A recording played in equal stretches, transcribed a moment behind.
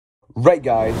Right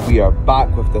guys, we are back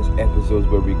with this episode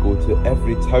where we go to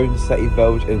every town, city,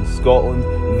 village in Scotland.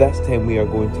 This time we are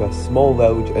going to a small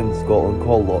village in Scotland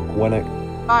called Lochwinnoch.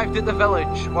 Arrived at the village,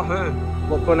 woohoo!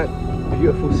 Lochwinnoch,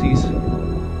 beautiful seas.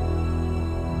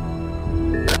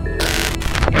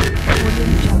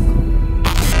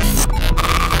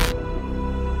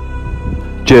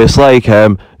 Just like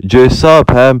him, just sub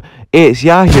him, it's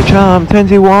Yahia Champ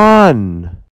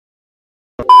 21!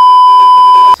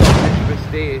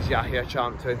 Today is Yahia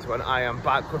Champ 21. I am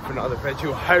back with another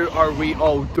video. How are we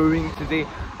all doing today?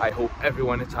 I hope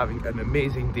everyone is having an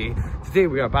amazing day. Today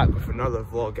we are back with another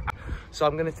vlog. So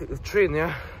I'm going to take the train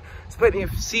there. It's plenty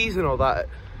of seas and all that.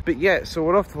 But yeah, so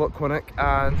we're off to Lochwinnoch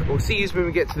and we'll see you when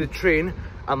we get to the train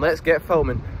and let's get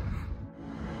filming.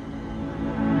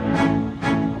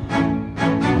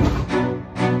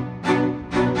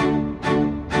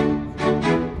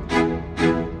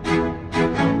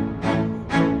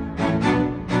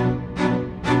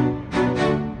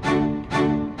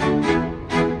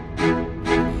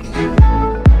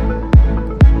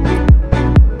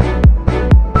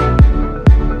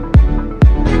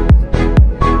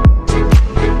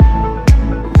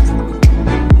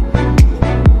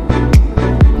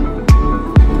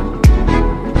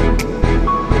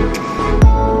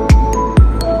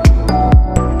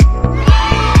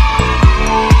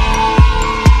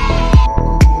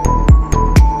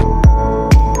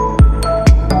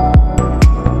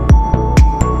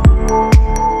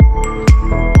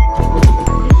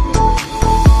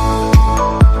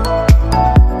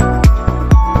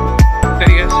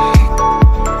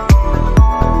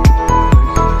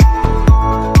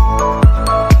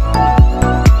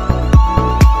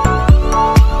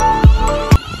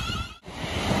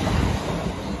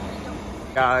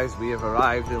 Guys, we have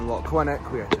arrived in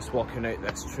Lochwinnoch. We are just walking out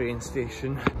this train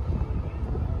station.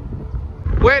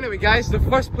 Well, anyway guys, the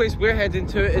first place we're heading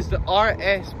to is the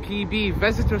RSPB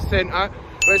Visitor Centre,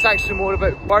 where it's actually more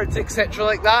about birds, etc.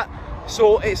 like that.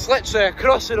 So it's literally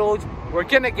across the road. We're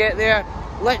gonna get there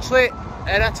literally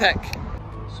in a tick.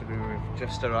 So we've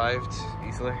just arrived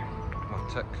easily, one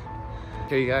tick.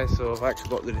 Okay guys, so I've actually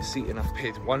got the receipt and I've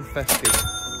paid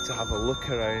 $1.50 to have a look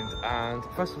around. And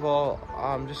first of all,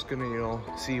 I'm just gonna, you know,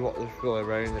 see what there's really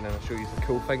around and then I'll show you the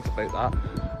cool things about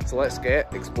that. So let's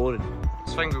get exploring.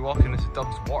 This thing we're walking is a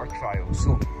Dubs water trial.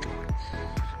 So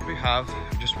we have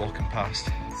just walking past.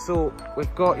 So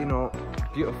we've got, you know,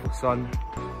 beautiful sun.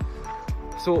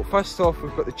 So first off,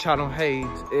 we've got the Channel Hyde.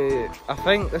 I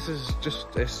think this is just,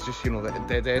 it's just, you know, the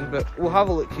dead end, but we'll have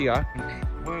a look here.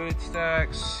 Wood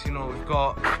sticks, you know, we've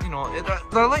got, you know,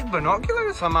 they're like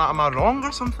binoculars. Am I wrong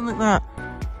or something like that?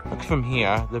 Look from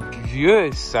here, the view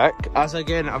is sick. As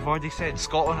again, I've already said,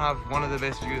 Scotland have one of the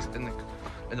best views in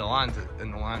the land.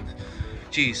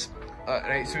 Jeez.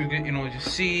 Right, so we get, you know, just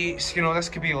see, you know, this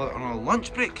could be like on a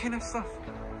lunch break kind of stuff.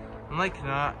 I'm liking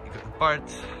that. You got the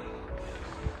birds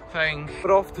thing.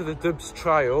 We're off to the Dubs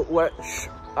trial, which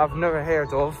I've never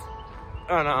heard of,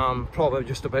 and I'm probably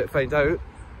just about to find out.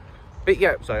 But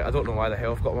yeah, sorry, I don't know why the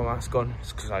hell I've got my mask on.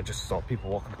 It's because I just saw people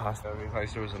walking past. I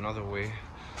realised there was another way.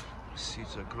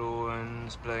 Seeds are growing,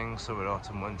 spring, summer,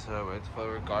 autumn, winter,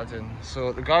 wildflower garden.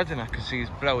 So the garden I can see is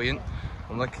brilliant.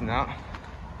 I'm looking at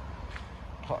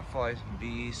butterflies and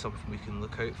bees, something we can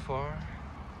look out for.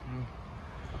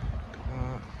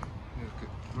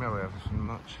 Nearly everything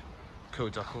much. Cool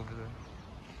duck over there.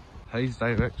 Hides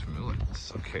direct from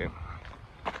millets. Okay.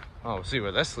 Oh, we'll see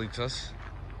where this leads us.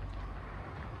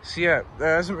 So yeah,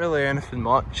 there isn't really anything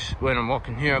much when I'm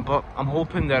walking here, but I'm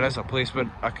hoping there is a place where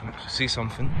I can actually see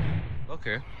something.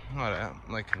 Okay, alright, I'm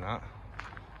liking that.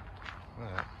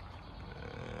 Alright.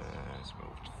 Let's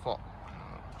move to fuck.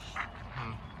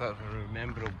 Bit of a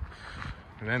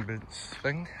remembrance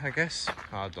thing, I guess.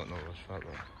 I don't know what's that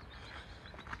though.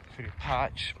 Pretty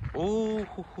patch. Oh,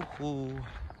 ho, ho, ho.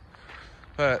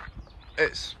 But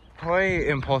it's quite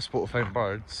impossible to find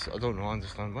birds. I don't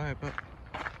understand why, but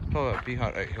probably a bee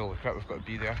heart out here. Holy crap, we've got a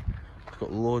bee there. We've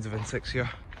got loads of insects here.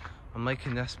 I'm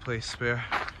liking this place where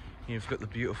you've got the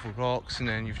beautiful rocks and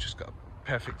then you've just got a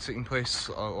perfect sitting place,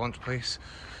 a lunch place.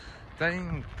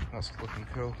 Dang, that's looking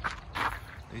cool.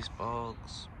 These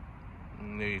bugs.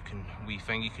 There you can, wee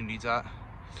thing, you can read that.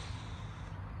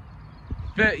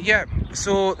 But yeah,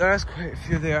 so there is quite a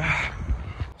few there.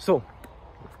 So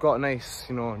we've got a nice,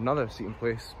 you know, another seating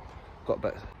place. Got a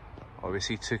bit.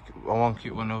 Obviously, one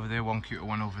cute one over there, one cute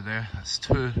one over there. That's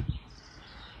two.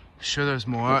 Sure, there's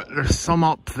more. There's some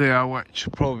up there which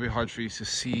will probably be hard for you to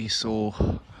see.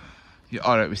 So yeah,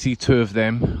 all right, we see two of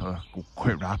them. Go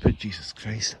quite rapid, Jesus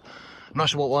Christ. I'm not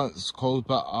sure what one it's called,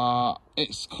 but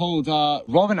it's called a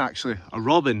robin, actually. A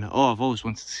robin. Oh, I've always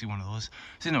wanted to see one of those.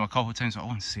 I've seen them a couple of times, but I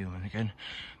want to see them again.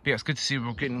 But yeah, it's good to see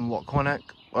we're getting Lochwinnoch.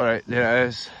 Alright, there it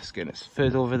is. It's getting its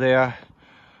food over there.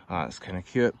 That's kind of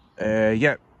cute.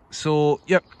 Yep. So,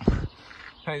 yep.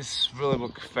 It's really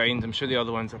look fine. I'm sure the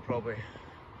other ones are probably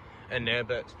in there,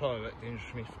 but it's probably a bit dangerous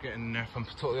for me to get in there, if I'm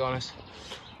totally honest.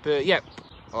 But yep.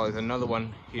 Oh, there's another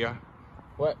one here.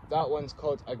 What? That one's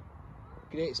called a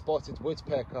great spotted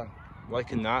woodpecker.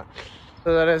 Liking that.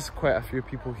 So there is quite a few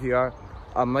people here.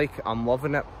 I'm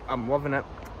loving it. I'm loving it.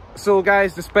 So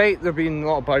guys, despite there being a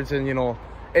lot of birds and, you know,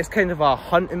 it's kind of a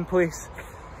hunting place,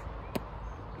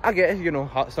 I get it, you know,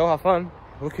 still have fun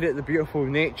looking at the beautiful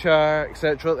nature,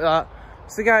 etc. like that.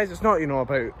 So guys, it's not, you know,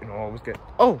 about, you know, always get,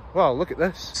 oh wow, look at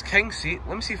this, it's king seat.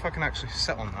 Let me see if I can actually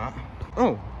sit on that.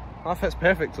 Oh, that fits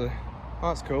perfectly.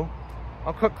 That's cool.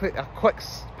 I'll quickly a quick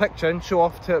picture and show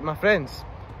off to my friends.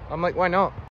 I'm like, why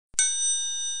not?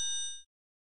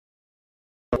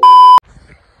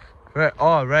 Right,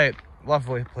 oh right,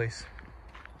 lovely place.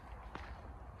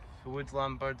 The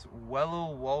woodland birds,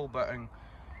 willow wallbitting,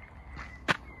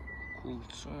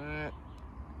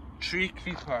 tree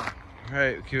creeper.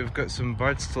 Right, okay, we've got some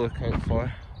birds to look out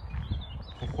for.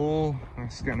 Oh,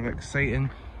 that's getting a bit exciting.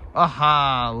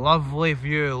 Aha, lovely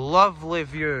view, lovely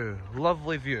view,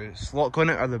 lovely view.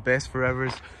 Lochwinnoch are the best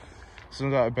forevers, so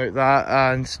no doubt about that.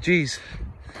 And geez,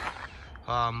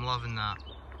 I'm loving that.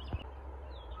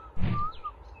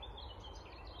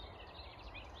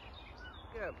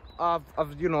 Yeah,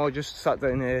 I've you know, just sat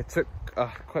down here, took a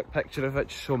quick picture of it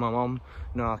to show my mum.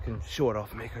 You know, I can show her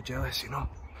off and make her jealous, you know.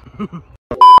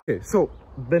 Okay, so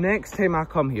the next time I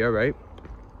come here, right,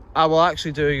 I will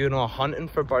actually do, you know, hunting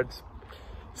for birds.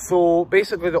 So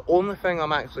basically the only thing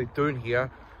I'm actually doing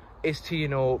here is to, you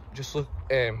know, just look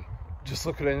around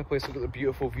the place, look at the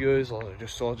beautiful views. Like I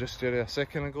just saw just there a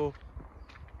second ago.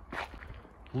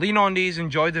 Lean on these,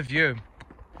 enjoy the view.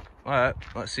 Alright,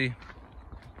 let's see.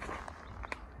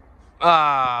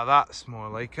 Ah, that's more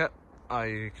like it.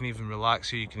 You can even relax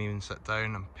here, you can even sit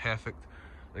down. I'm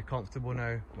perfectly comfortable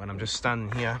now when I'm just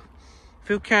standing here.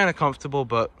 Feel kind of comfortable,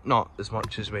 but not as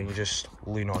much as when you just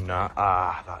lean on that.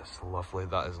 Ah, that's lovely.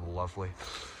 That is lovely.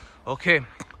 Okay,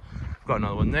 got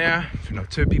another one there. You know,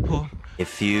 2 people. A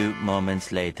few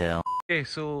moments later. Okay,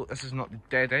 so this is not the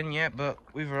dead end yet, but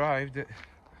we've arrived at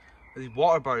the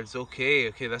water birds.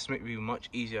 Okay, this might be much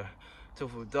easier.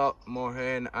 Tofu duck,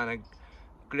 moorhen, and a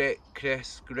great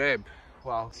crest grebe.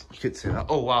 Wow, you could say that.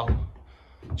 Oh wow.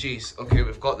 Jeez. Okay,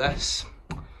 we've got this.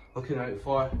 Looking out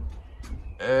for.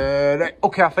 Right,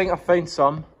 okay, I think I found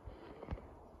some.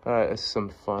 Alright, this is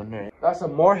some fun. Right. That's a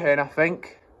moorhen, I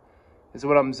think. Is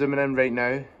what I'm zooming in right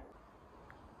now.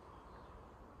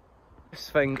 This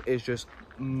thing is just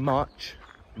much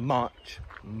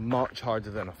harder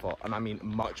than I thought. And I mean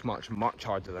much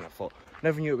harder than I thought.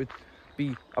 Never knew it would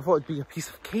be, I thought it'd be a piece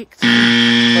of cake to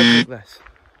me, like this.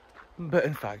 But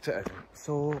in fact it isn't.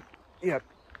 So, yeah,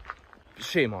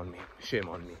 shame on me, shame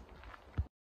on me.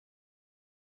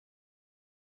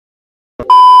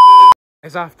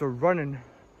 Is after running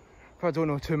for, I don't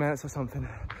know, 2 minutes or something,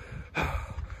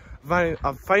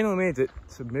 I've finally made it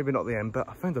to maybe not the end, but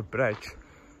I found a bridge.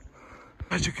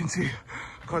 As you can see,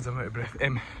 God, I'm out of breath.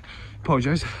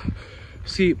 Apologise.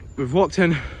 See, we've walked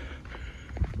in,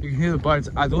 you can hear the birds.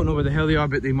 I don't know where the hell they are,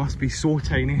 but they must be so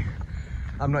tiny.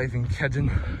 I'm not even kidding.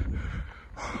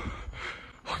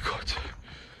 Oh God.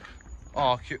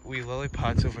 Oh, cute wee lily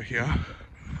pads over here.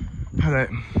 Alright,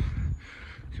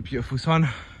 beautiful sun.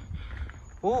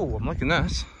 Oh, I'm liking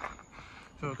this.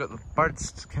 So we've got the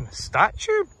birds kind of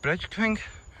statue, bridge thing.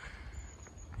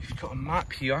 You've got a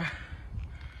map here.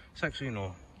 It's actually, you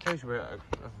know, tells you where it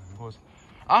goes.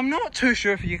 I'm not too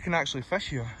sure if you can actually fish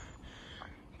here.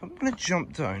 I'm gonna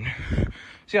jump down.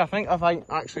 See, I think I've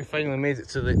actually finally made it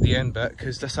to the end bit,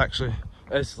 because this actually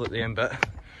is like the end bit.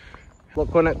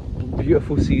 Look on it,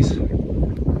 beautiful seas.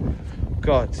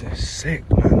 God's sake,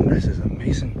 man, this is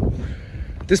amazing.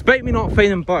 Despite me not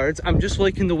finding birds, I'm just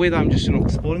liking the way that I'm just, you know,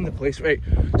 exploring the place. Right,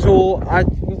 so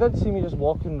you did see me just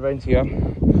walking around here,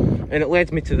 and it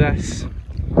led me to this.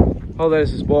 All there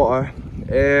is water.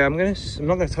 I'm not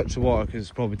gonna touch the water because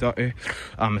it's probably dirty.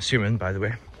 I'm assuming, by the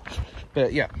way.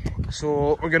 But yeah,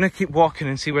 so we're gonna keep walking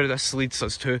and see where this leads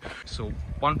us to. So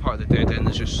one part of the dead end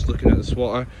is just looking at this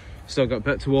water. Still got a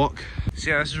bit to walk.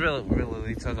 So yeah, this is really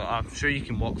leads us. I'm sure you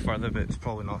can walk further, but it's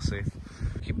probably not safe.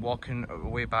 Keep walking our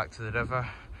way back to the river,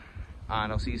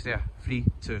 and I'll see you there. 3,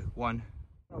 2, 1.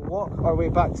 We'll walk our way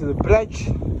back to the bridge.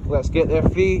 Let's get there.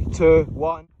 3, 2,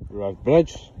 1. We're at the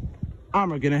bridge,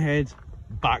 and we're gonna head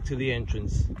back to the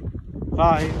entrance.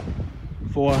 5,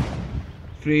 4,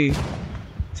 3,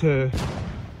 2,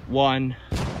 1.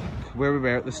 Where we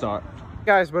were at the start.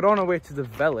 Guys, we're on our way to the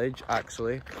village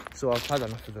actually, so I've had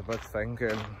enough of the bird thing.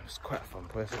 It's quite a fun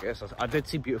place, I guess. I did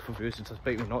see beautiful views,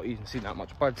 despite me not even seeing that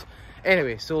much birds.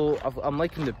 Anyway, so I'm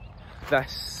liking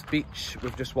this beach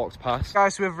we've just walked past.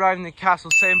 Guys, we've arrived in the Castle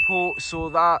Semple,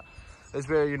 so that is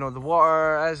where, you know, the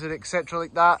water is and etc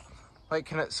like that.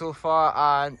 Liking it so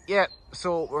far, and yeah,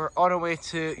 so we're on our way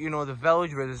to, you know, the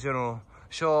village where there's, you know,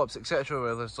 shops etc,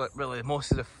 where there's like really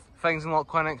most of the things in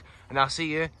Lochwinnoch, and I'll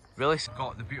see you. Really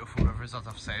got the beautiful rivers, as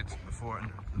I've said before,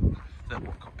 and the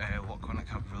Lochwinnoch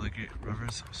have really great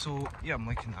rivers, so yeah, I'm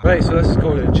liking that. Right, so this is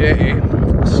called a jetty,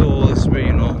 so this is where,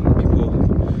 you know, people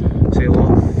sail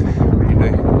off, you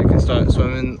know, they can start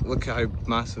swimming. Look at how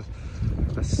massive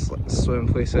this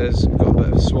swimming place is. Got a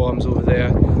bit of swans over there,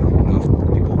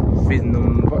 people feeding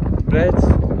them bread,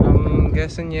 I'm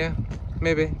guessing, yeah,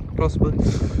 maybe, possibly.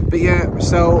 But yeah, we're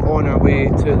still on our way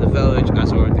to the village,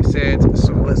 as I already said,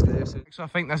 so let's get this. So I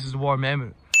think this is the War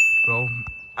Memorial.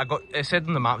 It said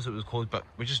on the maps it was closed, but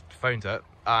we just found it,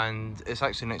 and it's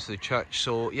actually next to the church.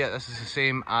 So yeah, this is the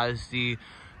same as the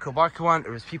Kilbarca one.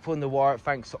 There was people in the war,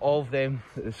 thanks to all of them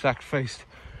that they sacrificed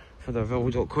for their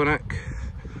village of Lochwinnoch.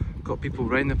 Got people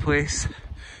around the place.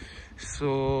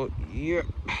 So yeah,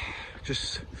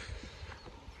 just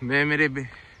memory.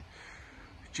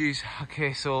 Jeez,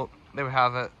 okay, so there we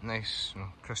have it. Nice, you know,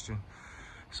 Christian.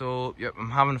 So yep,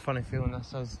 I'm having a funny feeling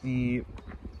this is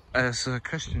it's a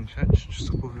Christian church,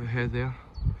 just over ahead there.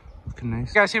 Looking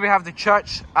nice. Guys, here we have the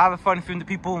church. I have a funny feeling the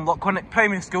people in Lochwinnoch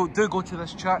Primary School do go to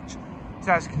this church.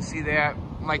 So as you can see there,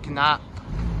 I'm liking that.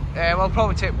 Well, it'll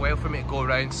probably take a while for me to go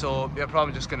around, so we're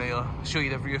probably just going to show you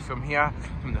the view from here,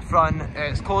 from the front.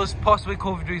 It's closed, possibly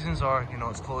COVID reasons, or, you know,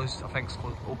 it's closed. I think it's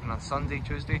closed, open on Sunday,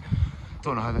 Tuesday.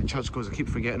 Don't know how that church goes, I keep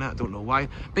forgetting it, I don't know why.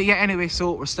 But yeah, anyway,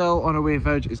 so we're still on our way to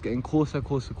village. It's getting closer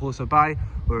by.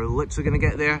 We're literally going to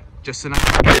get there just in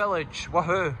a village.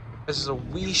 Woohoo! This is a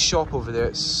wee shop over there.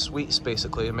 It's sweets,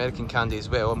 basically, American candy as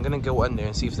well. I'm going to go in there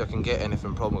and see if I can get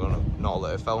anything. Probably going to not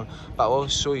let it film, but I'll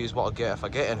show you what I'll get if I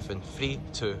get anything. 3,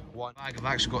 2, 1. I've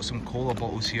actually got some cola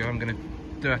bottles here. I'm going to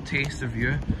do a taste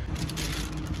review.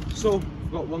 So,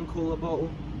 I've got one cola bottle.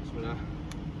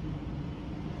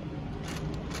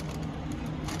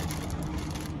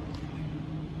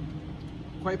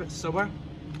 Quite a bit sour,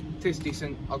 tastes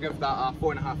decent. I'll give that a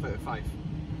 4.5 out of 5.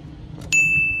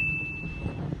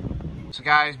 So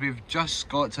guys, we've just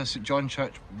got to St John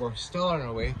Church. We're still on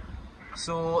our way.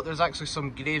 So there's actually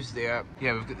some graves there.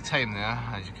 Yeah, we've got the time there,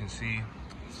 as you can see.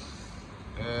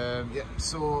 Yeah,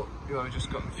 so you know, we've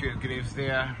just got a few graves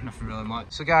there, nothing really much.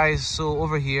 So guys, so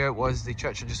over here was the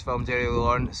church I just filmed earlier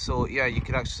on. So yeah, you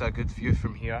can actually see a good view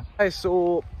from here. Guys,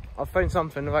 so I've found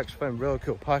something. I've actually found a really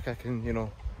cool park I can, you know,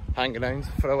 hang around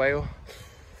for a while.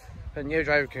 And yeah,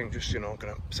 Driver King just, you know,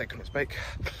 gonna cycle on his bike.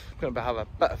 Gonna have a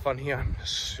bit of fun here.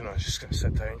 Just, you know, just gonna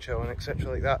sit down, chill and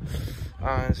etc like that.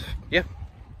 And yeah,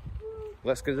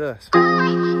 let's go do this.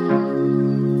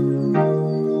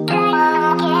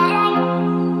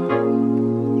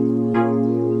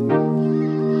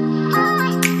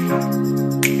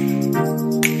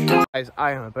 Guys,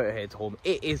 I am about to head home.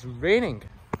 It is raining.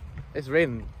 It's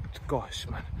raining. Gosh,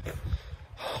 man.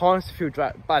 Honestly,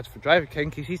 feel bad for Driver King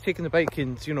because he's taking the bike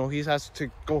and, you know, he has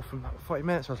to go from 40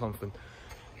 minutes or something.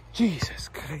 Jesus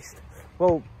Christ.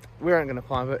 Well, we aren't going to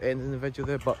plan about ending the video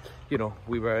there, but, you know,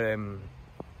 we were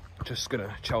just going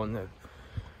to chill in the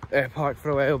park for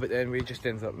a while, but then we just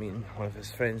ended up meeting one of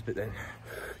his friends. But then,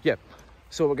 yeah,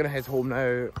 so we're going to head home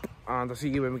now, and I'll see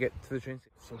you when we get to the train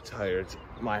station. So tired,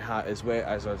 my hat is wet,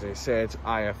 as I said.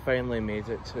 I have finally made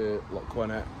it to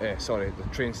Lochwinnoch, sorry, the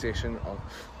train station of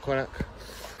Lochwinnoch.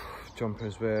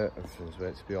 Jumper's wet, everything's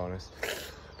wet to be honest.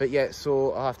 But yeah,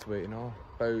 so I'll have to wait, you know,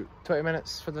 about 20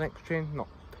 minutes for the next train. Not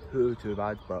too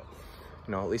bad, but,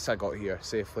 you know, at least I got here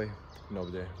safely.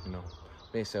 Nobody, you know,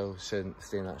 myself shouldn't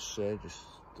stay in that shed, just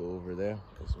go over there,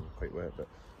 because I'm quite wet, but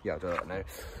yeah, I'll do that now.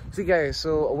 So guys,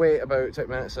 so I'll wait about 20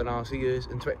 minutes and I'll see you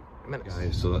in 20 minutes.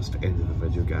 Guys, so that's the end of the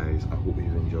video, guys. I hope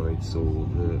you've enjoyed. So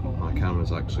my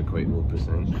camera's actually quite low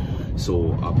percent,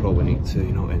 so I probably need to,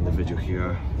 you know, end the video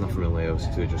here. Nothing really else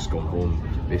to do, just go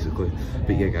home basically.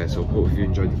 But yeah guys, so hope you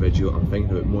enjoyed the video. I'm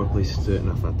thinking about more places to it,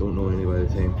 and if I don't know any by the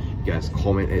time, you guys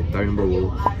comment it down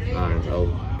below and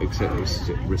I'll accept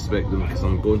respect them, because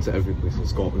I'm going to every place in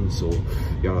Scotland. So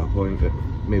yeah, I'll point that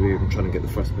maybe I'm trying to get the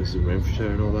first place in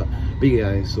Renfrewshire and all that. But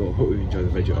yeah guys, so hope you enjoyed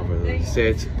the video. As I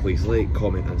said, please like,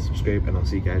 comment and subscribe, and I'll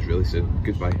see you guys really soon.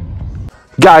 Goodbye.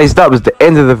 Guys, that was the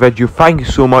end of the video. Thank you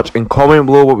so much, and comment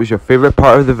below what was your favourite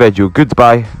part of the video.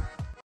 Goodbye.